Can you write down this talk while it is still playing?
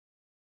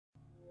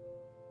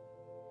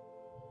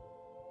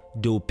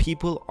Do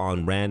people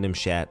on random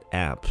chat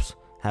apps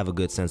have a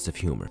good sense of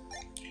humor?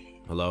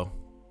 Hello?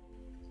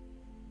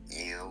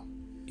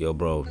 Yo,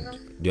 bro. Do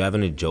you have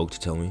any joke to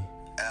tell me?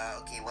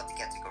 Okay, what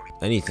category?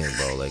 Anything,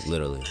 bro. Like,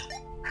 literally.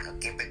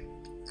 Okay, but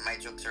my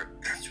jokes are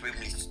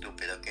extremely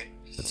stupid, okay?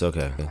 It's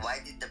okay. Why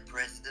did the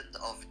president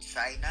of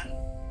China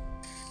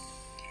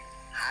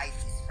hide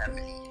his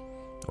family?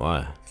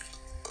 Why?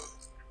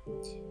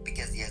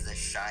 Because he has a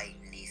shy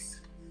niece.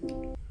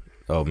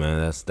 Oh,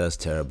 man, that's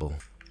terrible.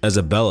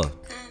 Isabella.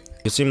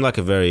 You seem like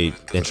a very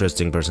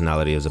interesting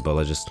personality,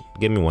 Isabella. Just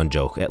give me one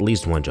joke. At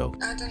least one joke.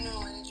 I don't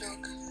know any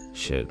joke.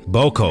 Shit.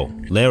 Boko.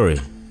 Larry.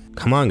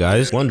 Come on,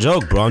 guys. One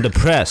joke, bro. I'm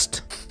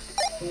depressed.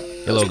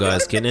 Hello,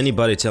 guys. Can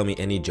anybody tell me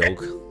any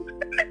joke?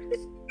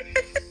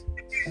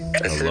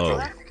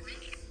 Hello.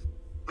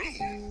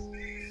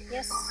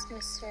 Yes,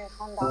 Mr.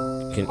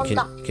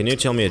 Honda. Can you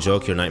tell me a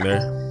joke, your nightmare?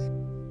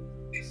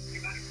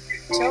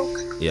 Joke?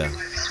 Yeah.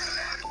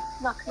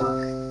 Knock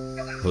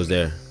knock. Who's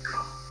there?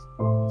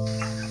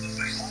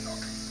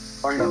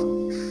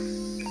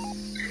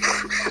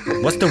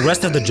 What's the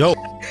rest of the joke?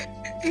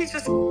 He's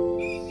just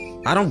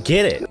I don't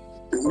get it.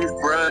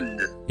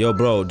 Friend. Yo,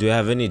 bro, do you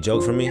have any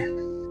joke for me? Nah,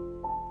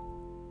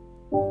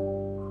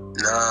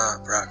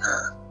 bro,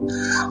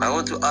 nah. I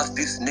want to ask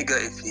this nigga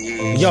if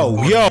he. Yo.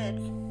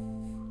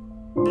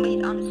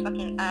 Please on this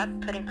fucking app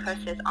putting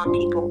curses on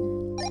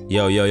people.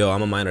 Yo,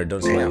 I'm a minor,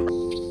 don't smile.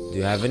 Do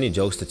you have any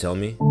jokes to tell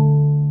me?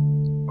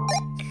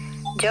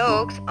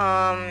 Jokes?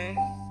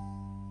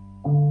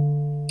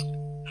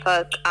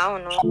 Fuck, I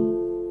don't know.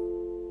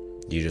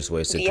 You just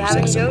wasted Do you 2 have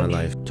any seconds of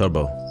my jokes? life.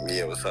 Turbo.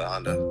 Yeah, what's up,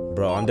 Honda?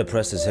 Bro, I'm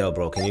depressed as hell,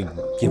 bro. Can you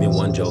give me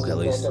one joke at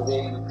least?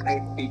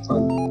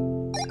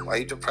 Why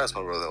you depressed,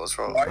 my brother? What's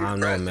wrong? I don't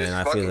know, man.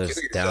 I feel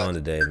just down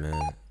today, man.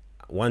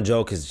 One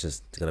joke is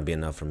just gonna be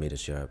enough for me to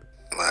cheer up.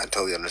 I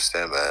totally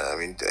understand, man. I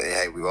mean,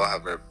 hey, we all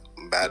have our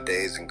bad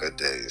days and good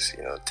days.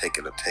 You know, take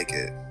it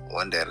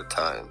one day at a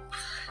time.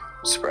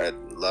 Spread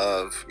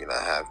love. You know,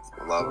 have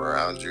love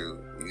around you.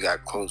 You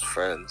got close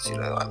friends. You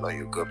know, I know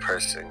you're a good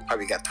person.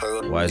 Probably got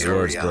toiled. Wise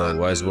words, bro.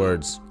 Wise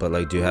words. But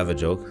like, do you have a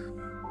joke?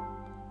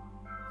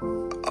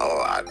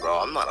 Oh, bro,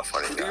 I'm not a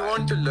funny guy. Do you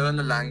want to learn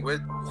a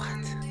language? What?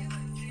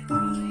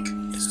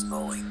 It's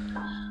snowing.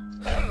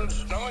 It's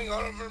snowing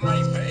all over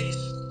my face.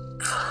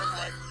 Oh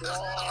my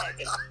god.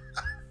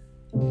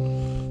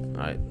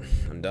 Alright,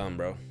 I'm done,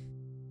 bro.